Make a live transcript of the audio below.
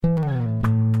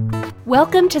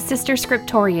Welcome to Sister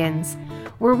Scriptorians,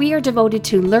 where we are devoted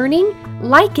to learning,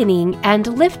 likening, and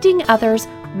lifting others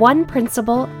one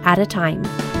principle at a time.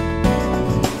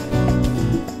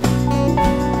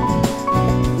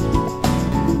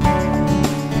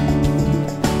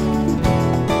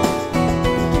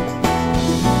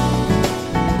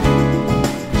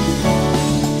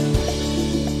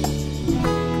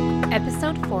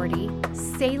 Episode 40,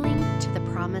 Sailing to the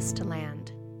Promised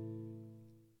Land.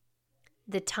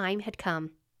 The time had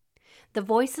come. The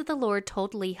voice of the Lord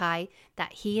told Lehi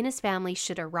that he and his family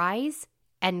should arise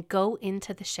and go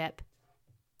into the ship.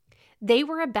 They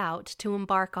were about to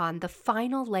embark on the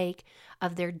final leg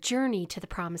of their journey to the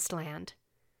Promised Land.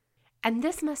 And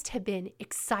this must have been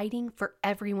exciting for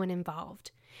everyone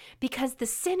involved, because the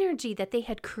synergy that they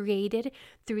had created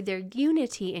through their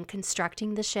unity in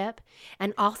constructing the ship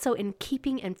and also in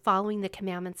keeping and following the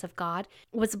commandments of God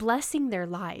was blessing their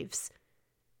lives.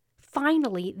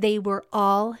 Finally, they were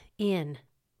all in.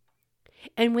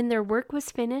 And when their work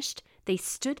was finished, they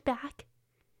stood back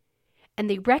and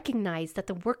they recognized that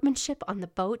the workmanship on the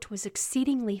boat was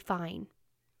exceedingly fine.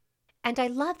 And I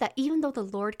love that even though the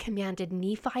Lord commanded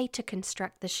Nephi to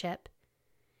construct the ship,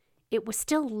 it was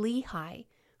still Lehi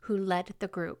who led the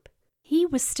group. He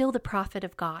was still the prophet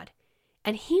of God,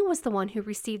 and he was the one who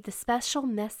received the special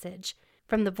message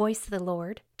from the voice of the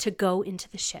Lord to go into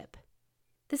the ship.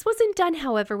 This wasn't done,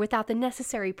 however, without the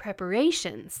necessary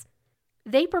preparations.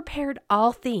 They prepared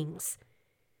all things.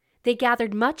 They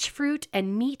gathered much fruit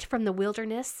and meat from the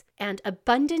wilderness and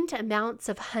abundant amounts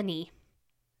of honey.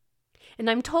 And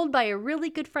I'm told by a really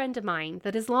good friend of mine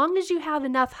that as long as you have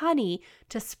enough honey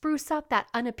to spruce up that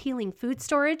unappealing food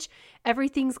storage,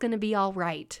 everything's going to be all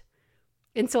right.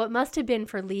 And so it must have been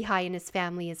for Lehi and his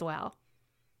family as well.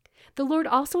 The Lord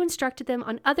also instructed them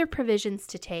on other provisions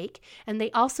to take, and they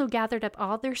also gathered up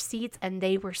all their seeds, and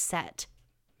they were set.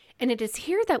 And it is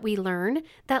here that we learn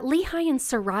that Lehi and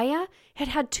Sariah had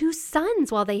had 2 sons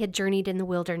while they had journeyed in the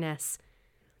wilderness.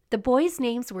 The boys'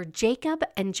 names were Jacob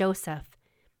and Joseph.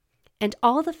 And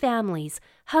all the families,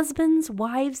 husbands,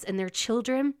 wives, and their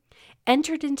children,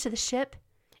 entered into the ship,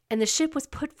 and the ship was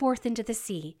put forth into the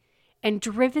sea and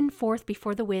driven forth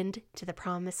before the wind to the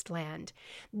Promised Land.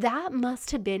 That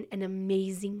must have been an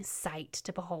amazing sight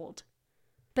to behold.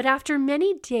 But after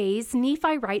many days,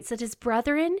 Nephi writes that his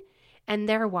brethren and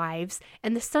their wives,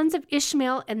 and the sons of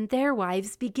Ishmael and their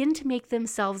wives begin to make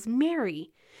themselves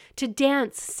merry, to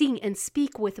dance, sing, and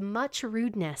speak with much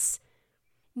rudeness.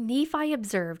 Nephi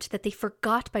observed that they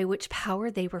forgot by which power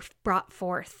they were brought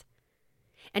forth,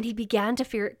 and he began to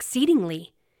fear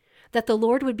exceedingly that the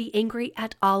Lord would be angry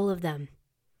at all of them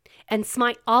and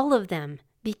smite all of them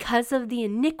because of the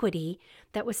iniquity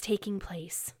that was taking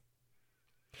place.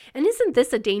 And isn't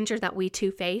this a danger that we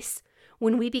too face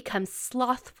when we become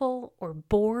slothful or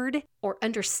bored or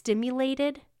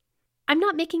understimulated? I'm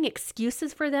not making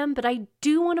excuses for them, but I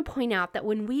do want to point out that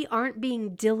when we aren't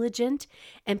being diligent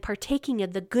and partaking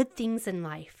of the good things in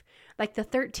life, like the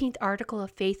 13th article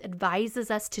of faith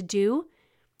advises us to do,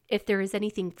 if there is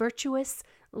anything virtuous,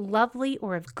 lovely,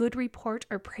 or of good report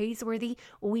or praiseworthy,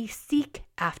 we seek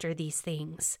after these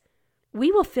things.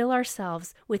 We will fill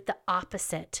ourselves with the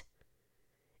opposite,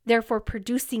 therefore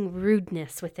producing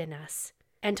rudeness within us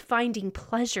and finding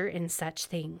pleasure in such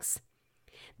things.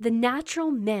 The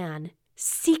natural man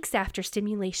seeks after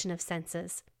stimulation of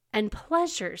senses and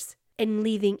pleasures in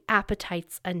leaving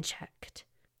appetites unchecked.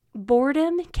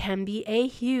 Boredom can be a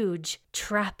huge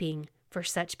trapping for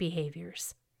such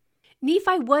behaviors.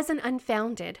 Nephi wasn't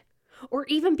unfounded or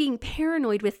even being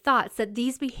paranoid with thoughts that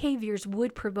these behaviors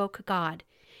would provoke God.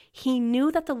 He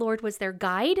knew that the Lord was their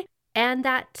guide and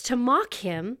that to mock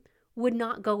him would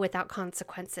not go without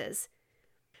consequences.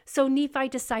 So Nephi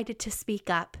decided to speak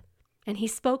up, and he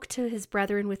spoke to his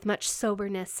brethren with much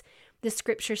soberness. The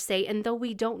scriptures say, and though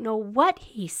we don't know what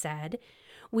he said,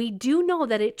 we do know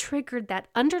that it triggered that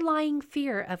underlying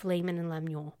fear of Laman and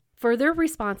Lemuel. Further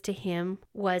response to him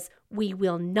was, "We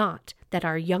will not that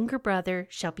our younger brother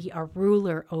shall be a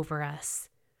ruler over us."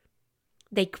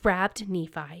 They grabbed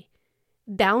Nephi,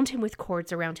 bound him with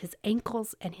cords around his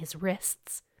ankles and his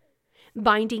wrists,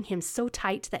 binding him so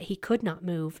tight that he could not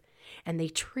move, and they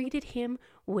treated him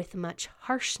with much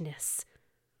harshness.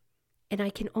 And I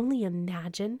can only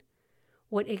imagine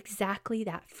what exactly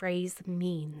that phrase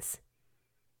means.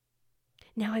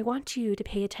 Now I want you to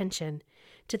pay attention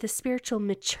to the spiritual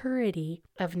maturity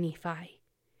of Nephi.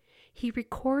 He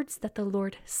records that the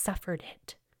Lord suffered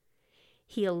it.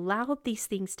 He allowed these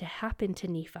things to happen to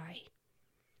Nephi,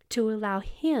 to allow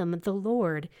him, the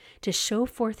Lord, to show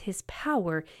forth his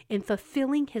power in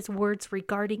fulfilling his words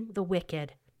regarding the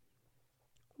wicked.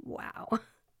 Wow.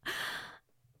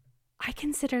 I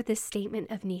consider this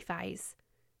statement of Nephi's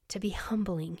to be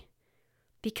humbling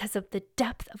because of the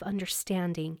depth of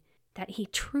understanding that he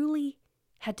truly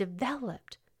had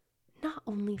developed, not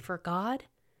only for God,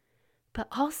 but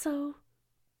also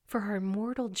for our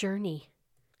mortal journey.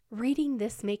 Reading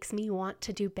this makes me want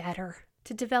to do better,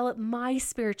 to develop my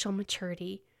spiritual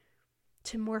maturity,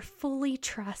 to more fully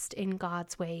trust in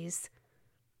God's ways.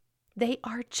 They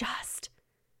are just,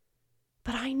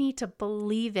 but I need to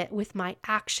believe it with my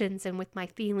actions and with my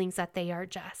feelings that they are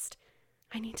just.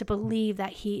 I need to believe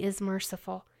that He is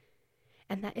merciful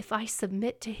and that if I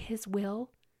submit to His will,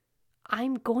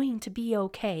 I'm going to be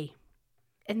okay.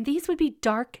 And these would be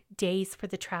dark days for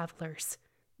the travelers,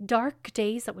 dark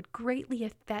days that would greatly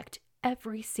affect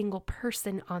every single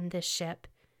person on this ship.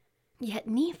 Yet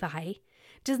Nephi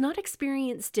does not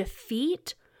experience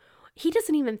defeat. He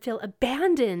doesn't even feel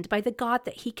abandoned by the God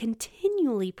that he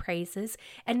continually praises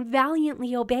and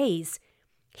valiantly obeys.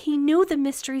 He knew the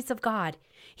mysteries of God.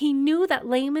 He knew that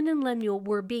Laman and Lemuel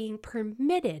were being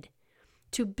permitted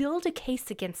to build a case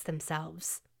against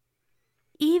themselves,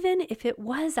 even if it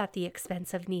was at the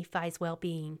expense of Nephi's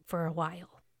well-being for a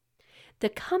while. The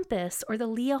compass or the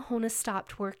Liahona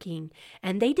stopped working,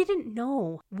 and they didn't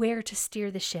know where to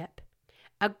steer the ship.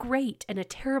 A great and a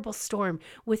terrible storm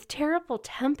with terrible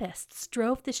tempests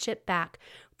drove the ship back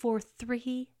for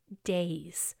 3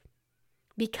 days.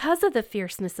 Because of the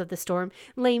fierceness of the storm,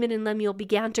 Laman and Lemuel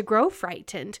began to grow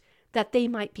frightened that they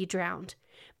might be drowned,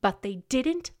 but they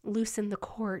didn't loosen the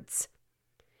cords.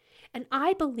 And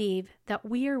I believe that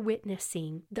we are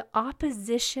witnessing the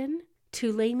opposition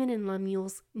to Laman and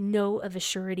Lemuel's know of a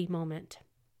surety moment.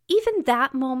 Even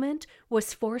that moment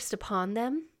was forced upon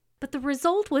them, but the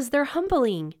result was their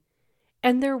humbling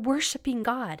and their worshiping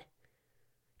God,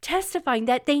 testifying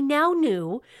that they now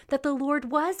knew that the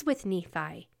Lord was with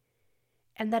Nephi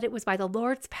and that it was by the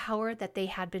Lord's power that they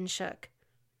had been shook.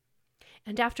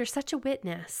 And after such a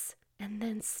witness, and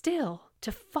then still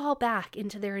to fall back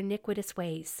into their iniquitous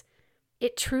ways,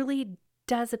 it truly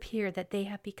does appear that they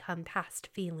have become past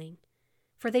feeling.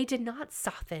 For they did not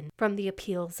soften from the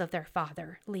appeals of their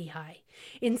father, Lehi.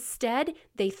 Instead,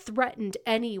 they threatened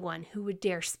anyone who would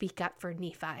dare speak up for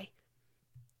Nephi.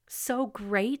 So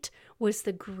great was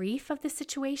the grief of the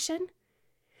situation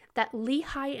that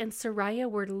Lehi and Sariah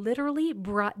were literally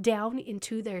brought down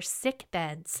into their sick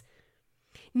beds.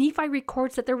 Nephi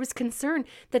records that there was concern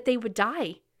that they would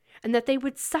die and that they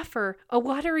would suffer a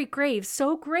watery grave.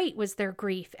 So great was their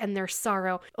grief and their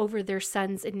sorrow over their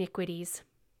son's iniquities.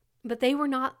 But they were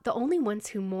not the only ones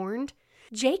who mourned.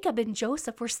 Jacob and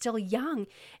Joseph were still young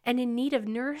and in need of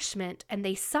nourishment, and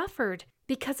they suffered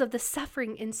because of the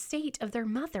suffering and state of their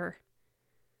mother.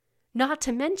 Not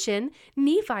to mention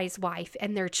Nephi's wife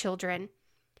and their children.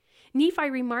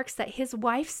 Nephi remarks that his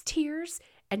wife's tears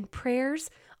and prayers,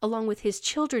 along with his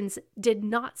children's, did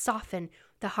not soften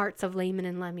the hearts of Laman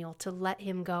and Lemuel to let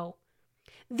him go.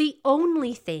 The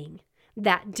only thing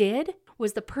that did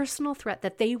was the personal threat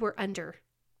that they were under,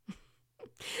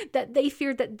 that they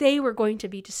feared that they were going to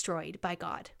be destroyed by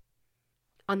God.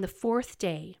 On the 4th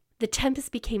day, the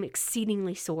tempest became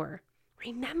exceedingly sore.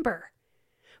 Remember,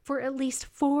 for at least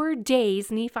 4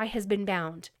 days Nephi has been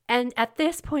bound, and at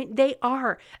this point they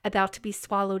are about to be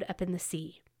swallowed up in the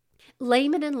sea.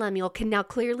 Laman and Lemuel can now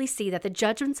clearly see that the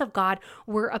judgments of God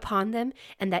were upon them,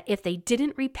 and that if they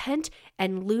didn't repent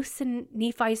and loosen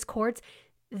Nephi's cords,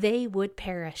 they would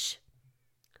perish.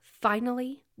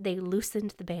 Finally, they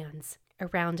loosened the bands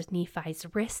around Nephi's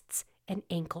wrists and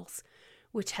ankles,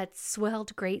 which had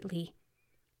swelled greatly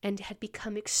and had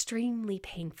become extremely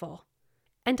painful.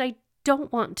 And I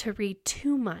don't want to read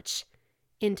too much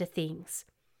into things,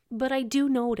 but I do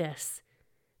notice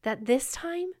that this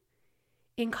time,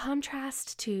 in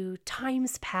contrast to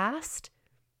times past,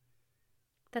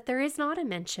 that there is not a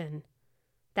mention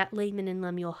that Laman and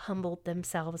Lemuel humbled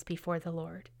themselves before the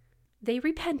Lord. They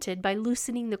repented by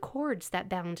loosening the cords that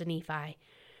bound Nephi,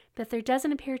 but there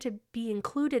doesn't appear to be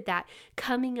included that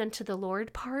coming unto the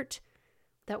Lord part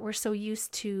that we're so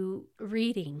used to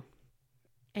reading.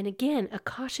 And again, a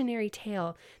cautionary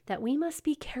tale that we must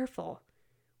be careful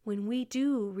when we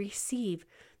do receive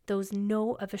those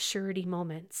know of a surety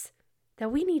moments,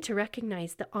 that we need to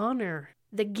recognize the honor,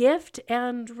 the gift,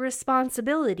 and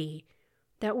responsibility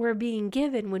that we're being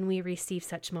given when we receive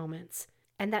such moments.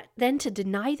 And that then to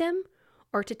deny them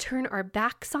or to turn our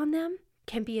backs on them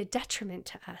can be a detriment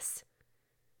to us.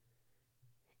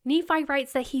 Nephi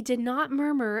writes that he did not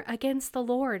murmur against the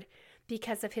Lord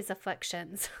because of his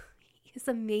afflictions. It's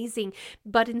amazing.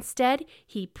 But instead,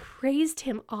 he praised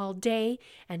him all day,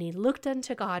 and he looked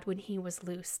unto God when he was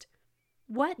loosed.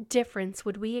 What difference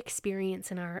would we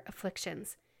experience in our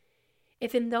afflictions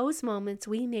if in those moments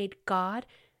we made God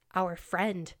our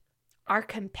friend, our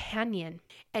companion,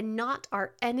 and not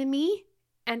our enemy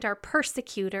and our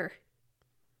persecutor.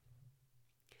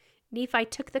 Nephi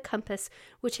took the compass,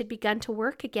 which had begun to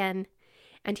work again,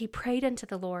 and he prayed unto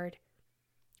the Lord.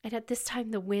 And at this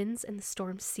time the winds and the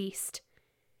storms ceased,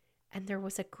 and there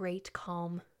was a great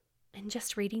calm. And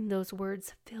just reading those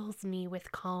words fills me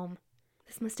with calm.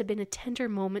 This must have been a tender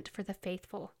moment for the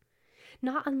faithful,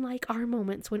 not unlike our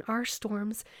moments when our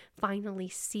storms finally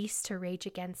cease to rage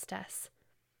against us.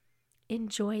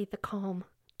 Enjoy the calm.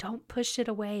 Don't push it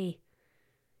away.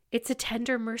 It's a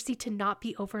tender mercy to not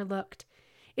be overlooked.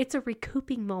 It's a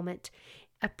recouping moment,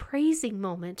 a praising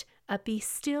moment, a be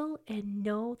still and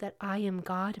know that I am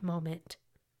God moment.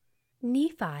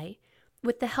 Nephi,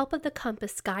 with the help of the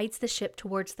compass, guides the ship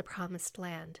towards the promised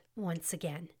land once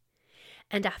again.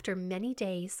 And after many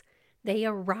days, they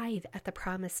arrive at the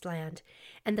promised land,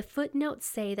 and the footnotes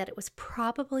say that it was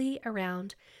probably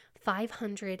around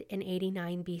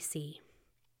 589 BC.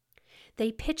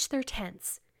 They pitched their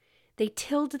tents, they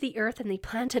tilled the earth, and they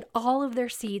planted all of their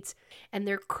seeds, and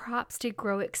their crops did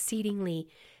grow exceedingly.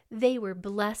 They were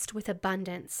blessed with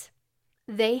abundance.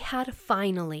 They had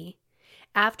finally,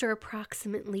 after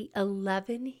approximately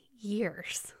 11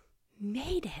 years,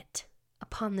 made it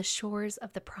upon the shores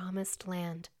of the promised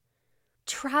land.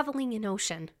 Traveling in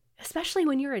ocean, especially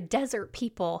when you're a desert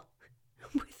people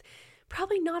with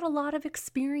probably not a lot of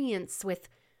experience with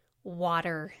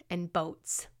water and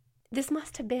boats. This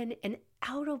must have been an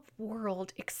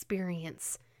out-of-world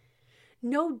experience.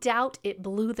 No doubt it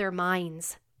blew their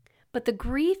minds, but the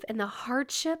grief and the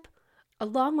hardship,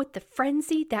 along with the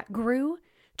frenzy that grew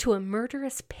to a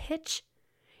murderous pitch,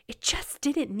 it just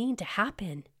didn't need to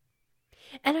happen.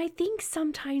 And I think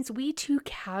sometimes we too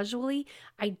casually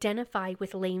identify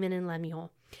with Laman and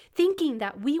Lemuel, thinking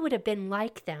that we would have been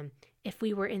like them if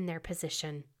we were in their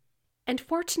position. And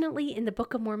fortunately, in the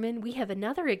Book of Mormon, we have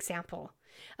another example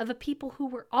of a people who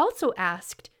were also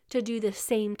asked to do the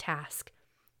same task: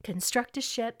 construct a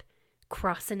ship,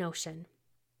 cross an ocean.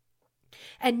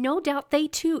 And no doubt they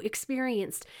too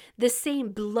experienced the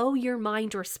same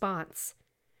blow-your-mind response.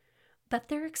 But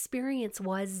their experience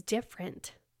was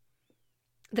different.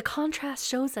 The contrast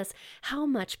shows us how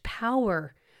much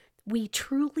power we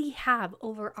truly have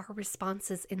over our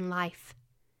responses in life.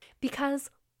 Because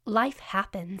life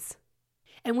happens,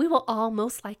 and we will all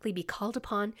most likely be called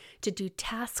upon to do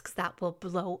tasks that will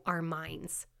blow our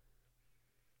minds.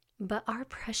 But our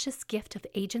precious gift of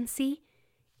agency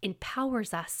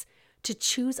empowers us to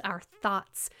choose our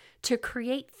thoughts, to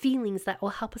create feelings that will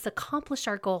help us accomplish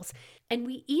our goals. And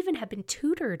we even have been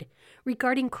tutored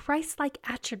regarding Christ-like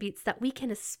attributes that we can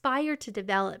aspire to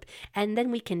develop and then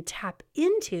we can tap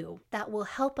into that will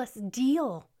help us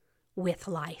deal with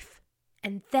life.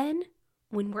 And then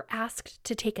when we're asked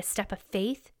to take a step of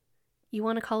faith, you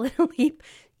want to call it a leap?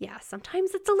 Yeah,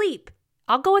 sometimes it's a leap.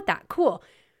 I'll go with that. Cool.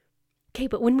 Okay,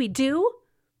 but when we do,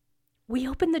 we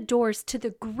open the doors to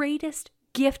the greatest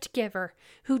gift giver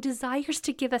who desires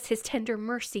to give us his tender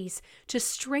mercies, to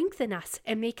strengthen us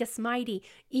and make us mighty,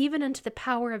 even unto the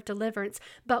power of deliverance.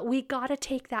 But we got to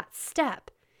take that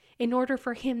step in order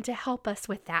for him to help us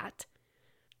with that.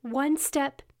 One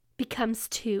step becomes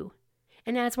two.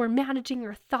 And as we're managing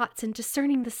our thoughts and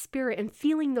discerning the Spirit and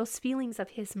feeling those feelings of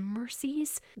his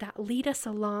mercies that lead us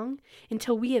along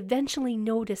until we eventually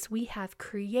notice we have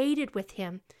created with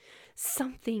him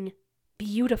something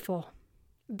beautiful,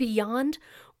 beyond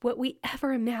what we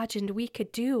ever imagined we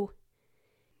could do.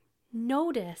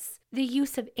 Notice the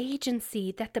use of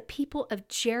agency that the people of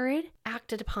Jared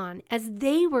acted upon as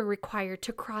they were required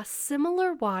to cross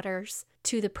similar waters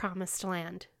to the promised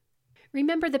land.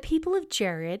 Remember, the people of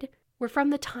Jared were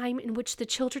from the time in which the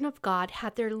children of God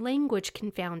had their language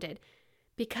confounded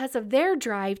because of their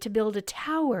drive to build a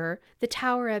tower, the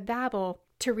Tower of Babel,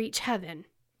 to reach heaven.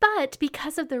 But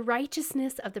because of the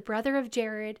righteousness of the brother of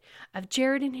Jared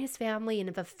and his family, and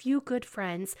of a few good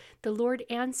friends, the Lord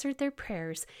answered their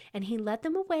prayers, and he led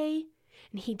them away,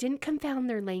 and he didn't confound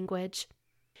their language,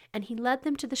 and he led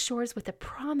them to the shores with a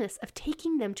promise of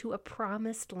taking them to a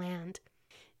promised land.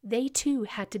 They too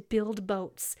had to build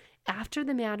boats after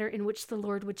the manner in which the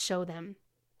Lord would show them.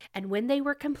 And when they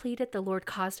were completed, the Lord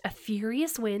caused a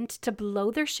furious wind to blow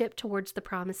their ship towards the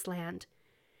promised land.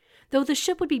 Though the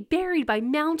ship would be buried by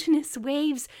mountainous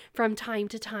waves from time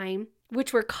to time,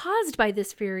 which were caused by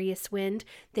this furious wind,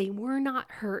 they were not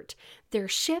hurt. Their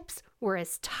ships were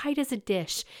as tight as a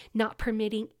dish, not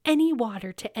permitting any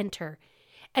water to enter.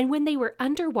 And when they were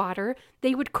underwater,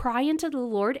 they would cry unto the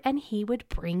Lord, and he would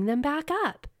bring them back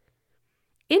up.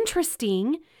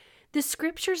 Interesting, the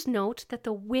scriptures note that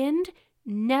the wind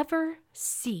never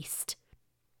ceased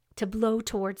to blow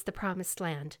towards the promised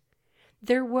land.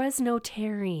 There was no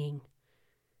tarrying.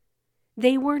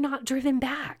 They were not driven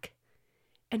back.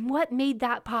 And what made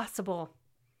that possible?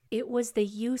 It was the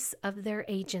use of their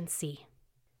agency.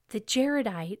 The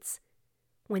Jaredites,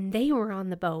 when they were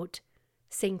on the boat,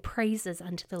 sang praises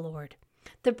unto the Lord.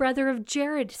 The brother of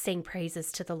Jared sang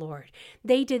praises to the Lord.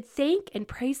 They did thank and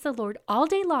praise the Lord all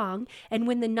day long, and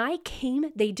when the night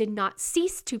came, they did not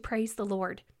cease to praise the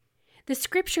Lord. The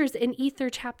scriptures in Ether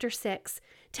chapter 6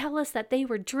 tell us that they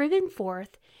were driven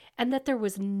forth and that there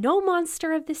was no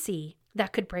monster of the sea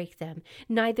that could break them,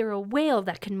 neither a whale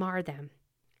that could mar them,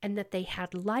 and that they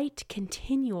had light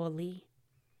continually,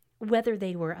 whether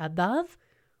they were above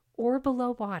or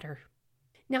below water.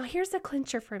 Now here's a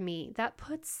clincher for me that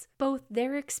puts both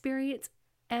their experience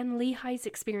and Lehi's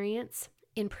experience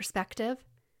in perspective.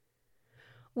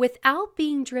 Without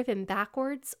being driven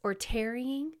backwards or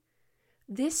tarrying,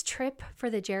 this trip for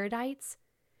the Jaredites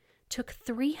took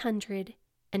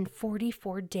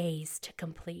 344 days to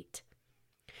complete.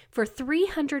 For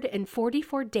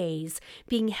 344 days,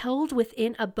 being held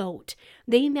within a boat,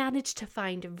 they managed to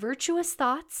find virtuous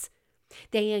thoughts,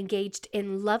 they engaged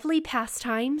in lovely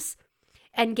pastimes,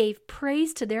 and gave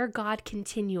praise to their God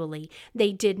continually.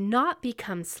 They did not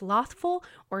become slothful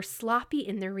or sloppy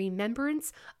in their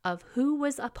remembrance of who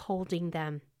was upholding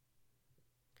them.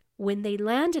 When they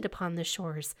landed upon the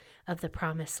shores of the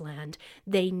promised land,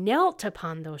 they knelt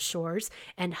upon those shores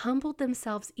and humbled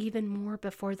themselves even more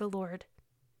before the Lord.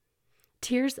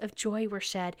 Tears of joy were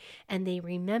shed, and they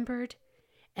remembered,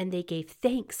 and they gave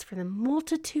thanks for the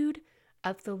multitude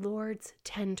of the Lord's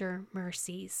tender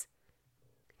mercies.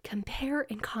 Compare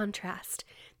and contrast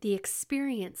the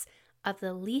experience of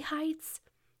the Lehites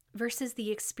versus the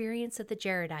experience of the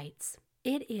Jaredites.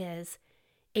 It is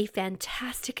a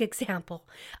fantastic example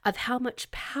of how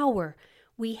much power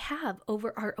we have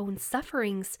over our own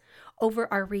sufferings,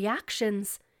 over our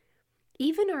reactions,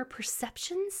 even our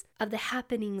perceptions of the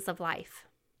happenings of life.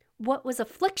 What was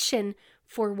affliction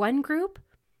for one group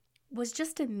was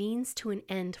just a means to an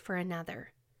end for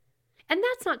another. And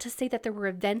that's not to say that there were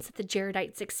events that the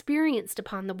Jaredites experienced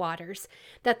upon the waters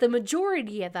that the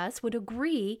majority of us would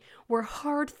agree were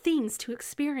hard things to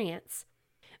experience.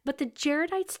 But the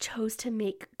Jaredites chose to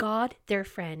make God their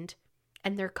friend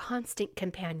and their constant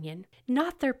companion,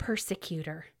 not their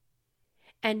persecutor.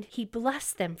 And he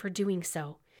blessed them for doing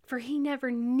so, for he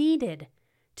never needed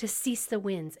to cease the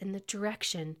winds in the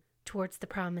direction towards the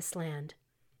promised land.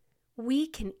 We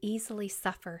can easily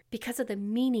suffer because of the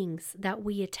meanings that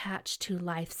we attach to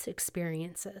life's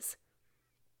experiences.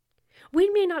 We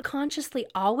may not consciously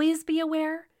always be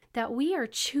aware that we are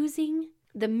choosing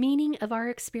the meaning of our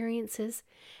experiences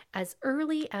as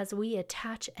early as we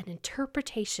attach an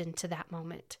interpretation to that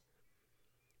moment.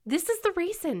 This is the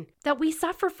reason that we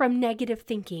suffer from negative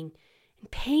thinking and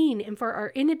pain, and for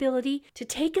our inability to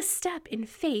take a step in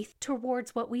faith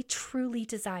towards what we truly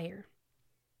desire.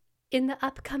 In the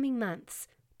upcoming months,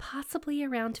 possibly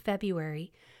around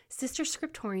February, Sister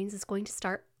Scriptorians is going to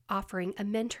start offering a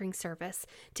mentoring service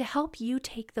to help you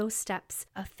take those steps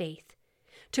of faith,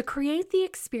 to create the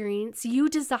experience you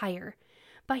desire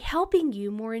by helping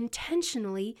you more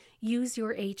intentionally use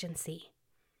your agency.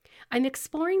 I'm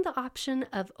exploring the option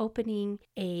of opening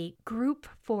a group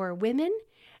for women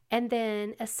and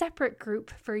then a separate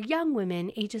group for young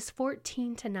women ages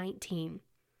 14 to 19.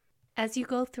 As you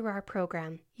go through our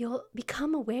program, you'll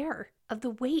become aware of the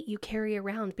weight you carry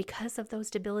around because of those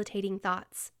debilitating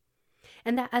thoughts.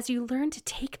 And that as you learn to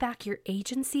take back your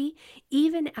agency,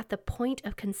 even at the point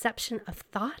of conception of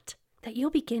thought, that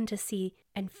you'll begin to see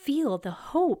and feel the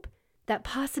hope that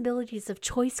possibilities of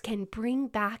choice can bring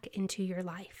back into your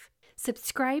life.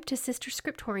 Subscribe to Sister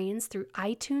Scriptorians through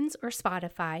iTunes or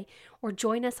Spotify, or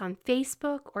join us on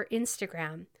Facebook or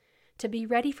Instagram to be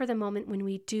ready for the moment when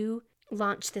we do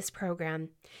launch this program.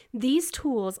 These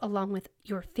tools, along with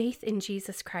your faith in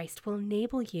Jesus Christ, will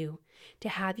enable you to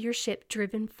have your ship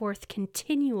driven forth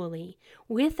continually,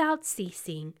 without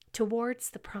ceasing,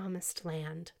 towards the promised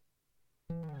land.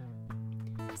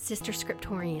 Sister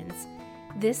Scriptorians,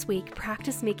 this week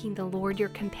practice making the Lord your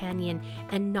companion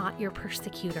and not your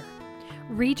persecutor.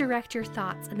 Redirect your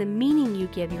thoughts and the meaning you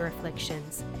give your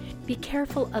afflictions. Be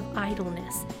careful of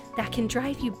idleness that can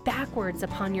drive you backwards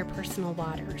upon your personal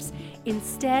waters.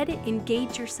 Instead,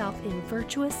 engage yourself in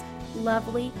virtuous,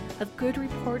 lovely, of good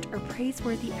report, or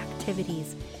praiseworthy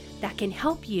activities that can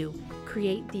help you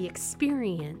create the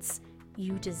experience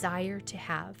you desire to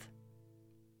have.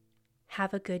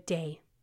 Have a good day.